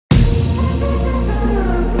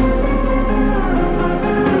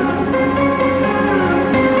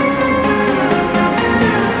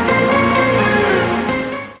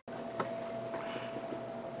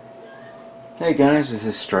Hey guys, this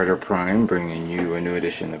is Strider Prime bringing you a new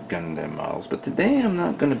edition of Gundam models, but today I'm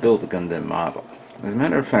not going to build a Gundam model. As a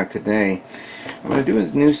matter of fact, today I'm going to do a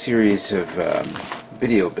new series of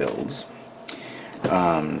video builds,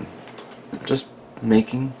 just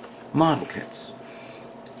making model kits.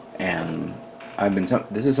 And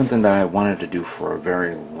this is something that I wanted to do for a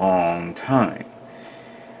very long time.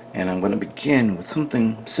 And I'm going to begin with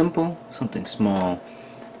something simple, something small,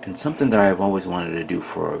 and something that I've always wanted to do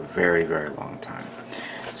for a very, very long time.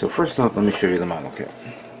 So first off, let me show you the model kit.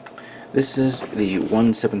 This is the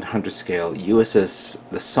 1/700 scale U.S.S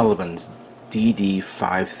The Sullivan's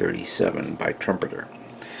DD537 by Trumpeter.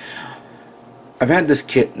 I've had this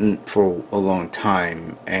kit for a long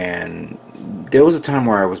time, and there was a time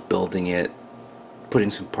where I was building it, putting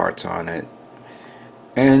some parts on it,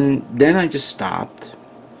 and then I just stopped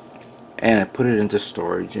and I put it into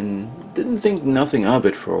storage and didn't think nothing of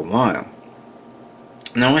it for a while.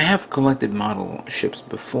 Now, I have collected model ships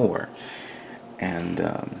before, and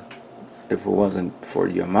if it wasn't for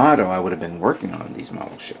Yamato, I would have been working on these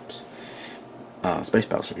model ships. Space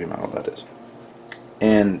Battleship Yamato, that is.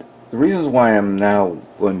 And the reasons why I'm now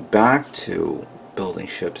going back to building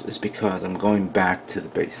ships is because I'm going back to the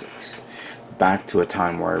basics. Back to a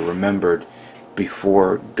time where I remembered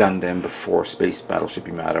before Gundam, before Space Battleship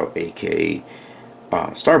Yamato, aka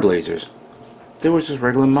Star Blazers, there was just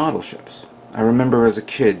regular model ships. I remember as a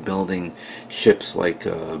kid building ships like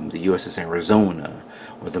the U.S.S Arizona,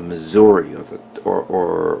 or the Missouri, or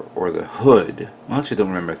the Hood. Well, I actually don't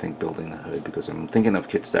remember, I think, building the Hood, because I'm thinking of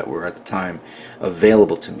kits that were at the time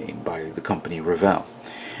available to me by the company Revell.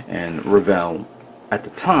 And Revell at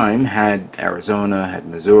the time had Arizona, had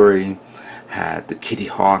Missouri, had the Kitty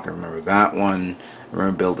Hawk. I remember that one. I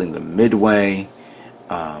remember building the Midway.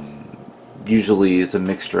 Usually it's a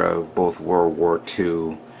mixture of both World War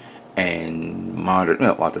II and modern,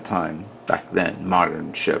 well, at the time, back then,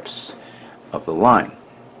 modern ships of the line.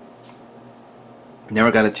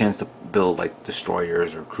 Never got a chance to build like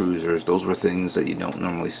destroyers or cruisers. Those were things that you don't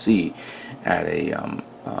normally see at a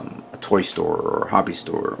toy store or a hobby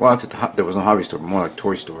store. Well, actually, there was no hobby store, but more like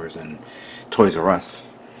toy stores and Toys R Us.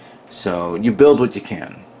 So you build what you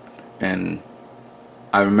can, and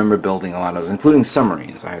I remember building a lot of those, including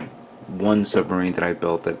submarines. I had one submarine that I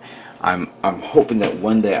built that I'm hoping that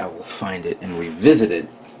one day I will find it and revisit it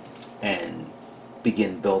and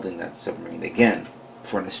begin building that submarine again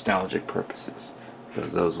for nostalgic purposes,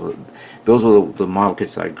 because those were the model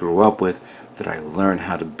kits I grew up with, that I learned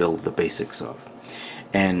how to build the basics of.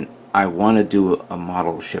 And I want to do a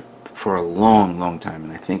model ship for a long time,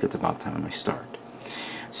 and I think it's about time I start.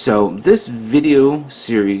 So this video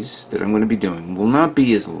series that I'm going to be doing will not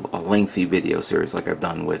be as a lengthy video series like I've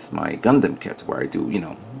done with my Gundam kits, where I do, you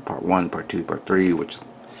know, part 1, part 2, part 3,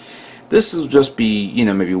 this will just be, you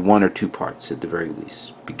know, maybe 1 or 2 parts at the very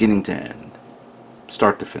least, beginning to end,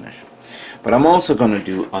 start to finish. But I'm also going to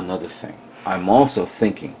do another thing. I'm also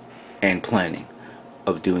thinking and planning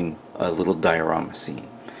of doing a little diorama scene.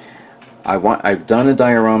 I've done a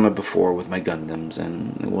diorama before with my Gundams,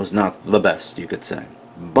 and it was not the best, you could say.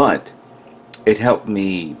 But it helped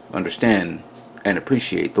me understand and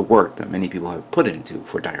appreciate the work that many people have put into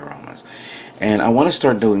for dioramas. And I want to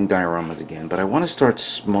start doing dioramas again, but I want to start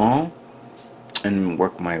small and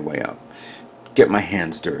work my way up. Get my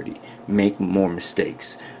hands dirty, make more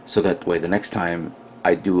mistakes, so that way the next time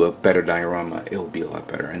I do a better diorama, it will be a lot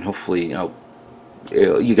better. And hopefully,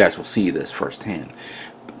 you guys will see this firsthand.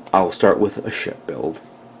 I'll start with a ship build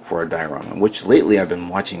for a diorama, which lately I've been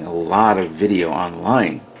watching a lot of video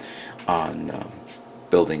online on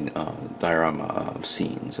building diorama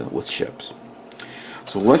scenes with ships.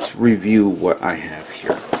 So let's review what I have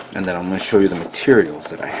here, and then I'm going to show you the materials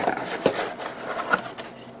that I have.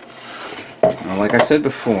 Now, like I said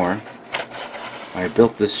before, I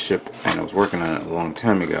built this ship and I was working on it a long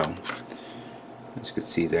time ago. As you can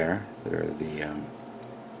see there are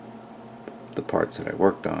the parts that I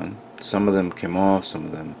worked on. Some of them came off, some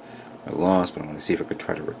of them I lost, but I'm going to see if I could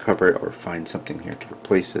try to recover it or find something here to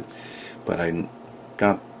replace it. But I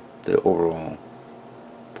got the overall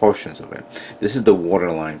portions of it. This is the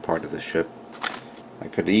waterline part of the ship. I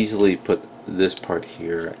could easily put this part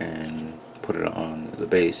here and put it on the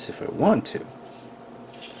base if I want to.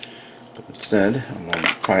 But instead, I'm going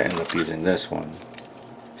to probably end up using this one.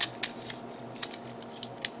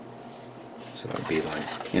 So it'd be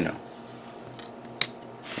like, you know,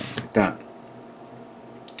 like that.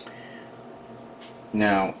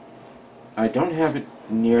 Now, I don't have it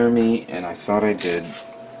near me, and I thought I did,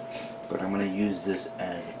 but I'm going to use this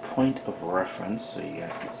as a point of reference so you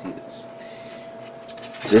guys can see this.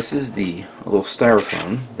 This is the little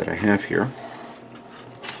styrofoam that I have here.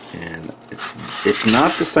 and it's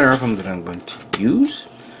not the styrofoam that I'm going to use,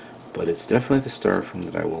 but it's definitely the styrofoam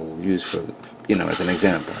that I will use for, you know, as an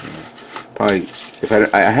example. You know, probably if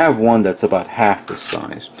I have one that's about half this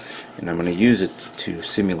size, and I'm going to use it to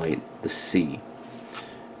simulate the sea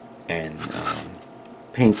and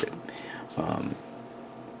paint it.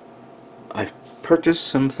 I've purchased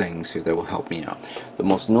some things here that will help me out. The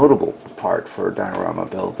most notable part for a diorama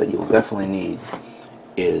build that you'll definitely need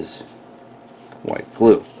is white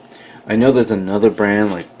glue. I know there's another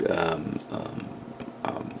brand like I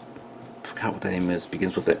forgot what the name is,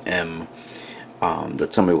 begins with an M,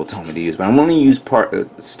 that somebody will tell me to use, but I'm going to use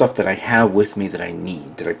stuff that I have with me that I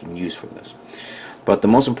need, that I can use for this. But the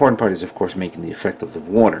most important part is, of course, making the effect of the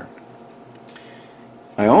water.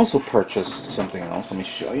 I also purchased something else. Let me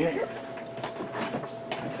show you here.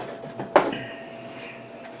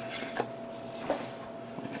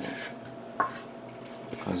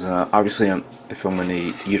 Because obviously, if I'm going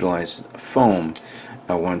to utilize foam,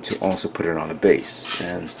 I want to also put it on a base.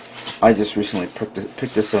 And I just recently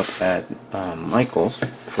picked this up at Michael's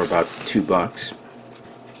for about $2.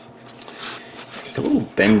 It's a little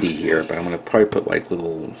bendy here, but I'm going to probably put like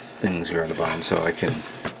little things here on the bottom so I can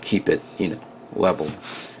keep it, you know, leveled.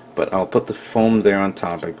 But I'll put the foam there on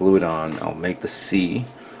top, I glue it on, I'll make the C,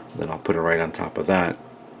 then I'll put it right on top of that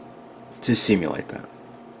to simulate that.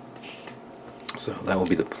 So that will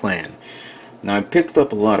be the plan. Now I picked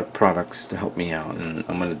up a lot of products to help me out, and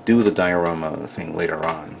I'm going to do the diorama thing later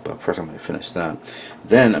on, but first I'm going to finish that.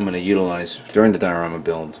 Then I'm going to utilize, during the diorama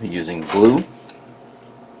build, using glue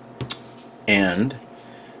and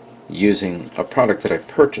using a product that I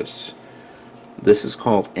purchased. This is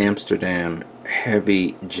called Amsterdam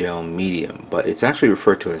Heavy Gel Medium, but it's actually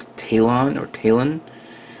referred to as Talon or Talon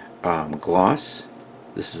Gloss.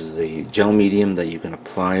 This is a gel medium that you can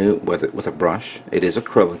apply with a brush. It is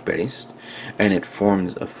acrylic based, and it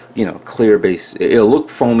forms a, you know, clear base. It'll look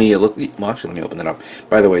foamy. Well, actually, let me open it up.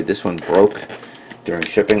 By the way, this one broke during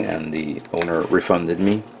shipping, and the owner refunded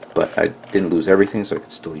me, but I didn't lose everything, so I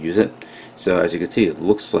could still use it. So as you can see, it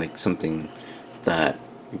looks like something that,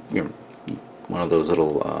 you know, one of those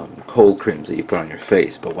little cold creams that you put on your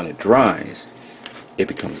face, but when it dries, it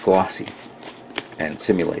becomes glossy and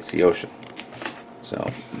simulates the ocean. So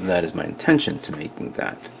that is my intention to making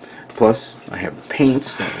that. Plus, I have the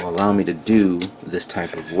paints that will allow me to do this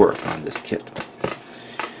type of work on this kit.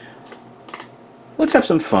 Let's have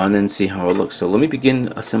some fun and see how it looks. So let me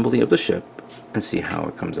begin assembly of the ship and see how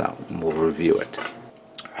it comes out, and we'll review it.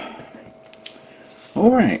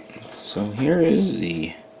 Alright, so here is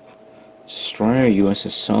the destroyer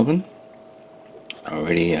U.S.S Sullivan,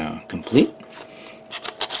 already complete.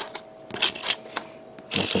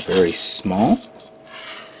 Also very small.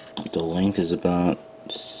 The length is about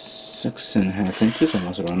 6.5 inches,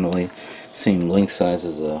 almost around the same length size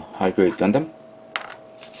as a high-grade Gundam.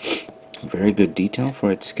 Very good detail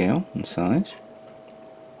for its scale and size.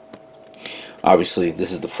 Obviously,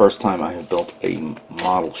 this is the first time I have built a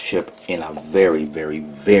model ship in a very, very,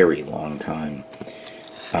 very long time.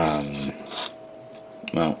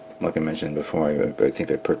 Well, like I mentioned before, I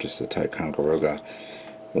think I purchased the Ticonderoga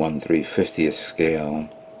 1/350th scale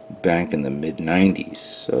back in the mid-90s.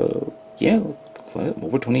 So, yeah,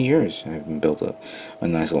 over 20 years I haven't built a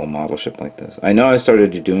nice little model ship like this. I know I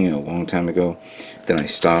started doing it a long time ago, then I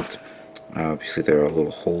stopped. Obviously, there are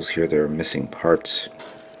little holes here, there are missing parts.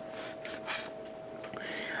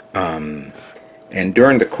 And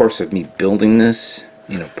during the course of me building this,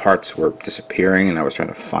 you know, parts were disappearing, and I was trying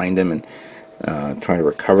to find them and trying to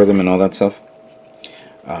recover them and all that stuff.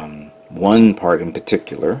 One part in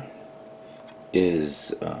particular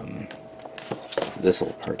is this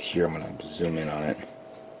little part here. I'm going to zoom in on it.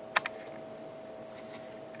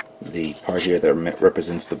 The part here that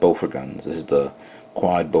represents the Bofor guns. This is the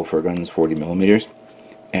quad Bofor guns, 40 millimeters,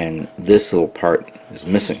 and this little part is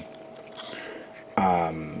missing.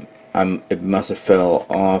 It must have fell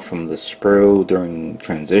off from the sprue during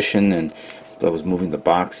transition, and I was moving the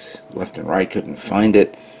box left and right, couldn't find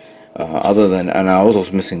it. And I was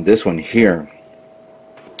also missing this one here,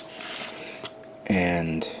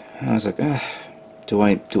 and I was like, do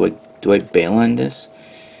I bail on this?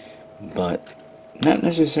 But not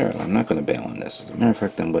necessarily. I'm not going to bail on this. As a matter of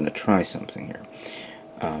fact, I'm going to try something here.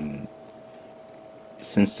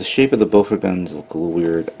 Since the shape of the Bofor guns look a little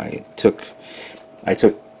weird, I took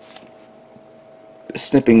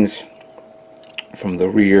snippings from the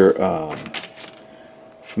rear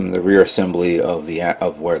assembly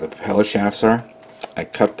of where the propeller shafts are. I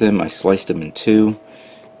cut them, I sliced them in two,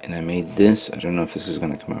 and I made this. I don't know if this is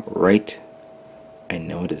going to come out right. I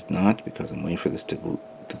know it is not, because I'm waiting for this to glue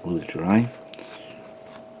to dry.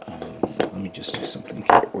 Let let me just do something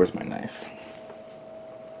here. Where's my knife?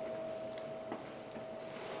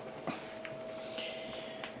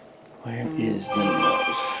 Where is the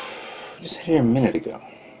knife? I just had it here a minute ago.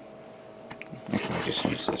 Actually, I just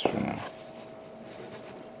use this for now.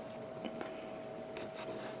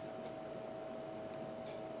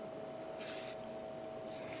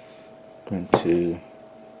 I'm going to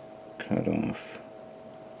cut off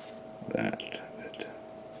that bit.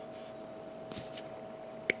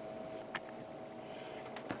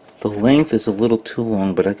 The length is a little too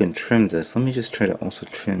long, but I can trim this. Let me just try to also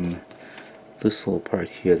trim this little part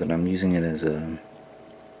here that I'm using it as a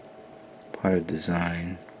part of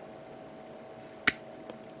design.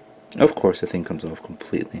 Of course, the thing comes off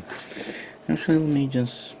completely. Actually, let me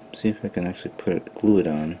just see if I can actually glue it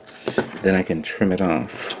on. Then I can trim it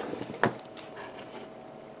off.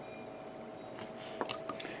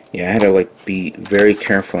 Yeah, I had to be very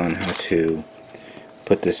careful on how to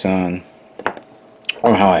put this on,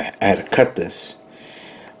 or how I had to cut this.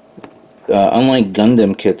 Unlike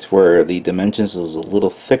Gundam kits where the dimensions is a little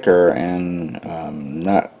thicker and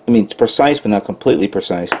it's precise but not completely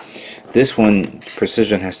precise, this one,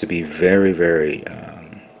 precision has to be very, very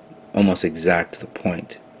almost exact to the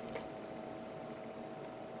point.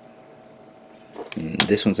 And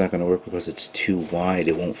this one's not going to work because it's too wide,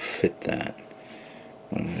 it won't fit that.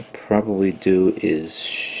 What I'm going to probably do is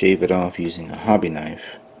shave it off using a hobby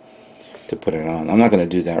knife to put it on. I'm not going to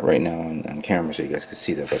do that right now on camera so you guys can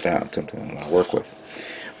see that, but that's something I'm going to work with.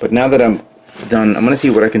 But now that I'm done, I'm going to see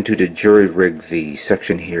what I can do to jury rig the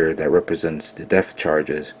section here that represents the depth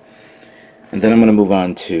charges. And then I'm going to move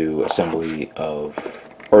on to assembly of,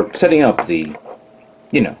 or setting up the,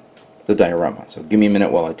 the diorama. So give me a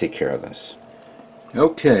minute while I take care of this.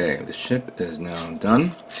 Okay, the ship is now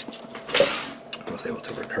done. I was able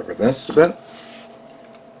to recover this a bit.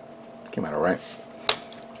 Came out alright.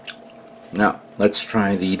 Now, let's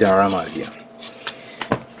try the diorama again.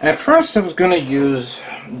 At first I was going to use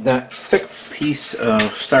that thick piece of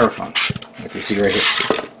styrofoam, like you see right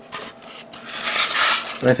here.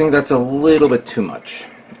 But I think that's a little bit too much.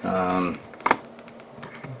 I'm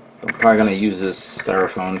probably going to use this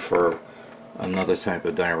styrofoam for another type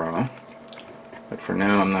of diorama. But for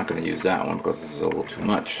now I'm not going to use that one because this is a little too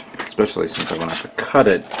much. Especially since I'm going to have to cut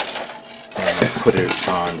it and put it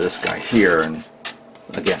on this guy here, and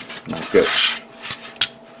again, not good.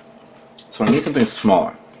 So I need something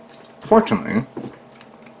smaller. Fortunately,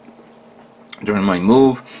 during my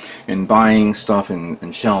move and buying stuff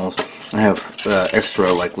in shells, I have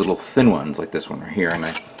extra little thin ones like this one right here,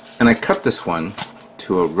 and I cut this one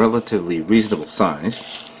to a relatively reasonable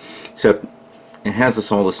size. Except it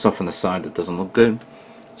has all this stuff on the side that doesn't look good.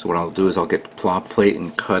 So what I'll do is I'll get the plot plate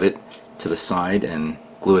and cut it to the side and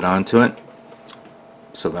glue it onto it,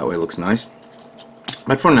 so that way it looks nice.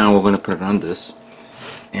 But for now we're going to put it on this,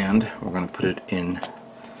 and we're going to put it in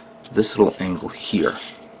this little angle here,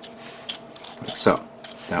 like so.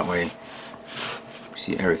 That way you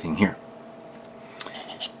see everything here.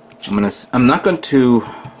 I'm not going to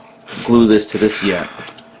glue this to this yet.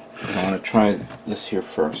 I want to try this here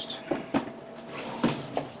first.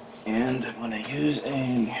 And I'm going to use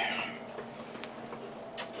a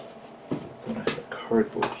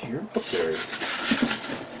cardboard here. Oh, there it is.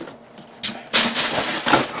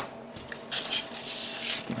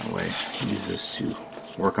 That way, use this to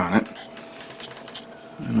work on it.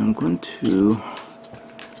 And I'm going to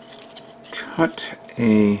cut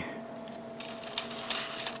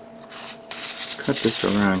this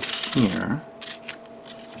around here.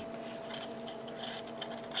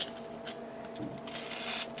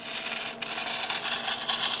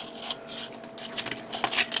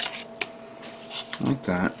 Like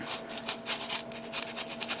that.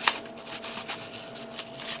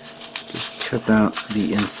 Just cut out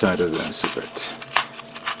the inside of this a bit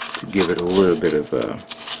to give it a little bit of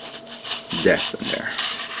depth in there.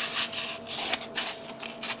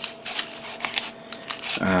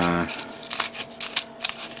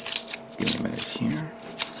 Give me a minute here.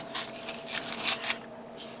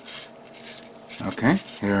 Okay,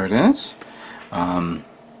 here it is.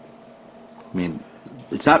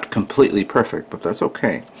 It's not completely perfect, but that's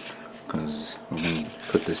okay, because we're going to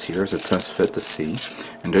put this here as a test fit to see.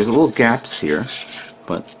 And there's little gaps here,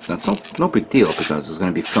 but that's no big deal, because it's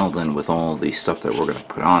going to be filled in with all the stuff that we're going to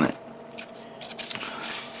put on it.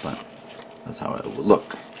 But that's how it will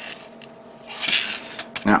look.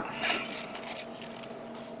 Now,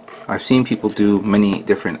 I've seen people do many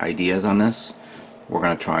different ideas on this. We're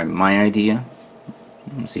going to try my idea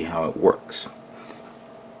and see how it works.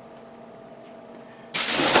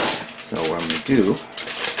 So what I'm going to do,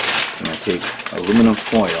 I'm going to take aluminum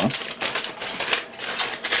foil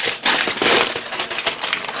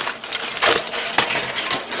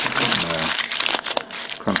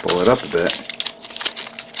crumple it up a bit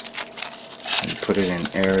and put it in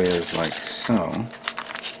areas like so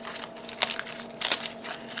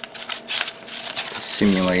to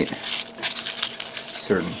simulate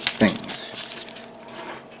certain things.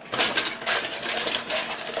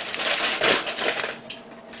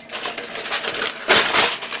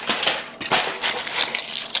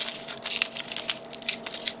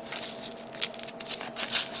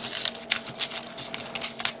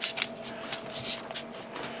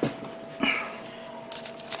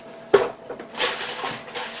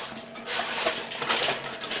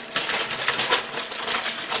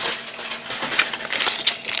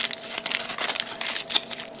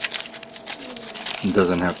 It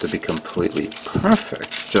doesn't have to be completely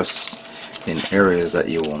perfect, just in areas that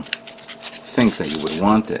you will think that you would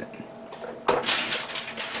want it.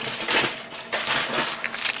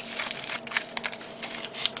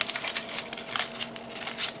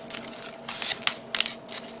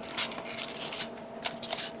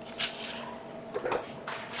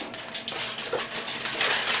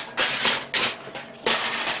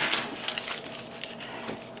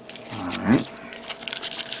 Alright,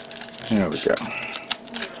 there we go.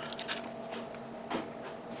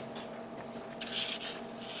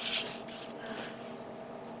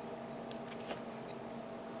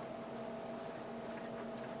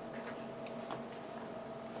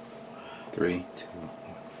 Three, two, one.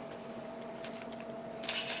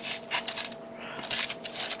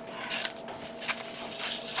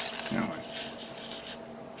 No way.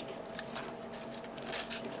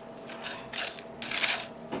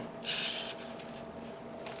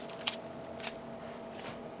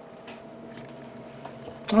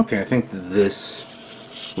 Okay, I think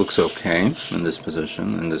this looks okay in this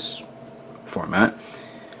position, in this format.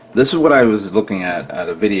 This is what I was looking at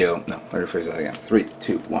a video. No, let me rephrase that again. 3,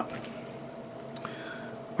 2, 1.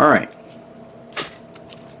 Alright,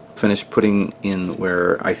 finished putting in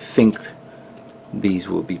where I think these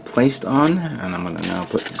will be placed on, and I'm going to now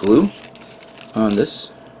put glue on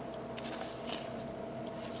this.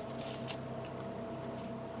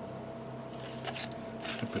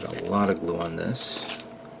 I put a lot of glue on this.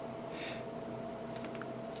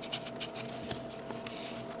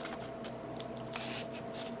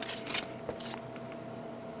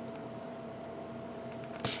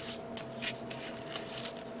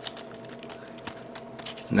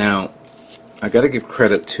 Now, I got to give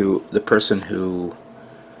credit to the person who,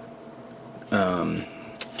 I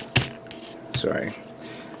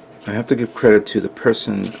have to give credit to the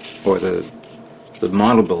person or the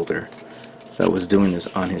model builder that was doing this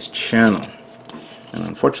on his channel. And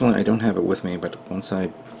unfortunately, I don't have it with me, but once I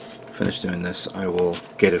finish doing this, I will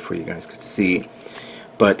get it for you guys to see.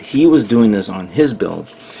 But he was doing this on his build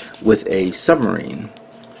with a submarine,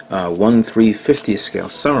 1/350th scale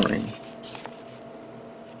submarine.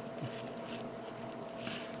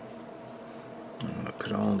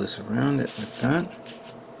 Put all this around it like that.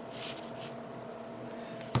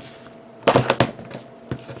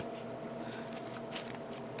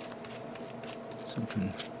 So I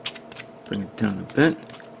can bring it down a bit.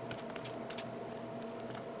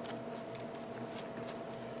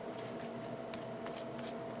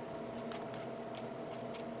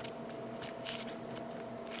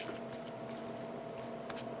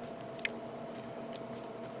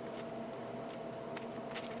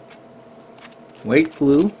 White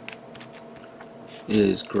glue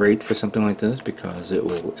is great for something like this because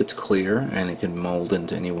it's clear and it can mold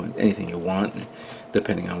into anything you want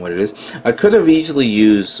depending on what it is. I could have easily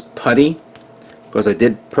used putty because I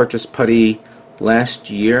did purchase putty last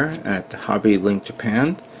year at Hobby Link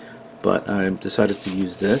Japan, but I decided to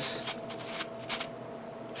use this.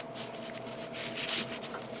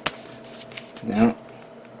 Now,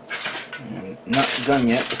 I'm not done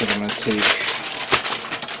yet because I'm going to take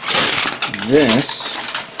this,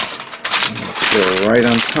 I'm going to go right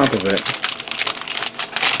on top of it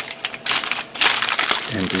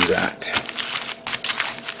and do that.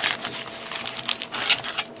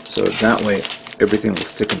 So that way everything will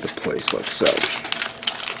stick into place like so.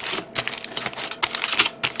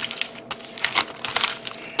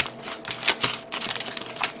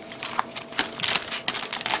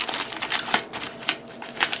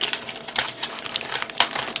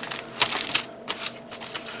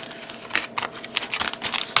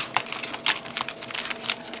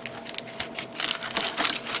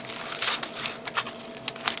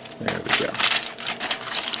 There we go.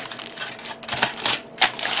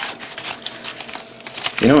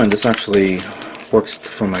 You know, and this actually works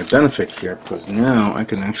for my benefit here because now I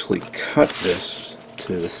can actually cut this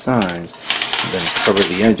to the sides and then cover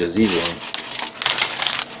the edges easily.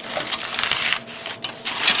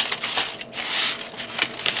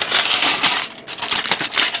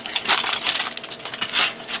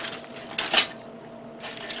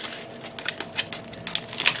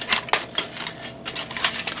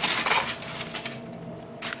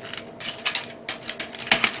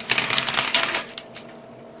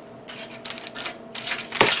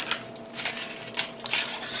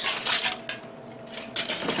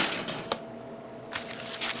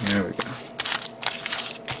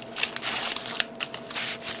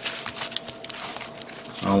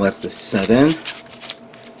 I'll let this set in, and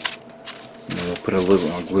then we'll put a little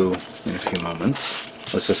more glue in a few moments.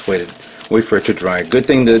 Let's just wait for it to dry. Good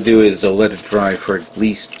thing to do is let it dry for at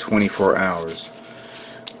least 24 hours.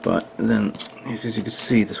 But then, as you can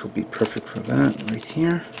see, this will be perfect for that right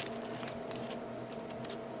here.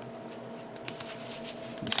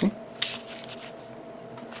 You see?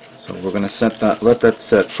 So we're going to let that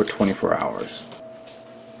set for 24 hours.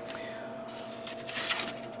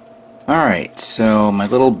 Alright, so my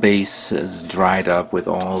little base is dried up with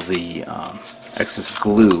all the excess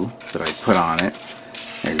glue that I put on it.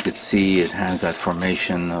 As you can see, it has that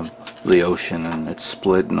formation of the ocean, and it's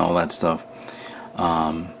split and all that stuff.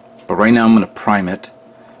 But right now I'm going to prime it,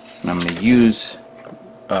 and I'm going to use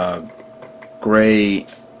gray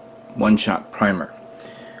one-shot primer.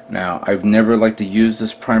 Now, I've never liked to use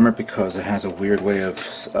this primer because it has a weird way of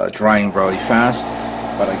drying really fast,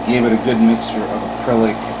 but I gave it a good mixture of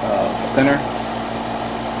acrylic thinner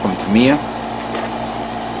from Tamiya,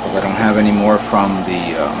 because I don't have any more from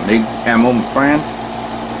the MIG ammo brand.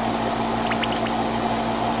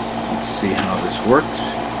 Let's see how this works.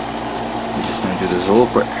 I'm just going to do this a little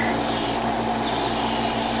quick.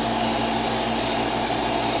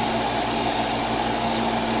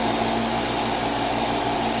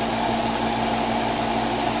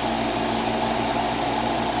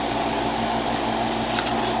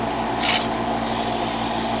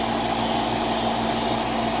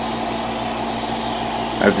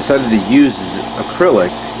 I've decided to use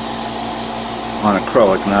acrylic on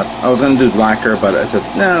acrylic. Not, I was going to do lacquer, but I said,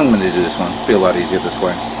 no, I'm going to do this one. It'll be a lot easier this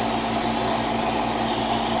way.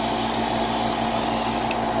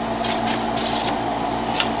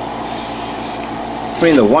 I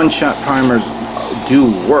mean, the one-shot primers do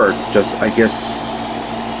work, just I guess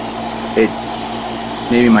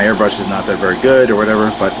maybe my airbrush is not that very good or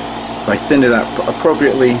whatever, but if I thin it out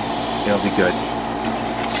appropriately, it'll be good.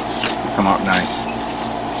 It'll come out nice.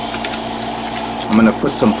 I'm going to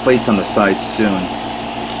put some plates on the sides soon. Let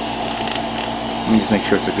me just make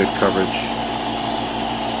sure it's a good coverage.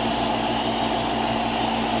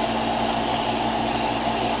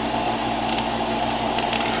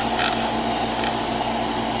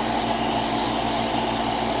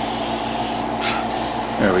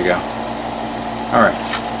 There we go. Alright,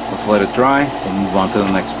 let's let it dry and move on to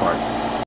the next part.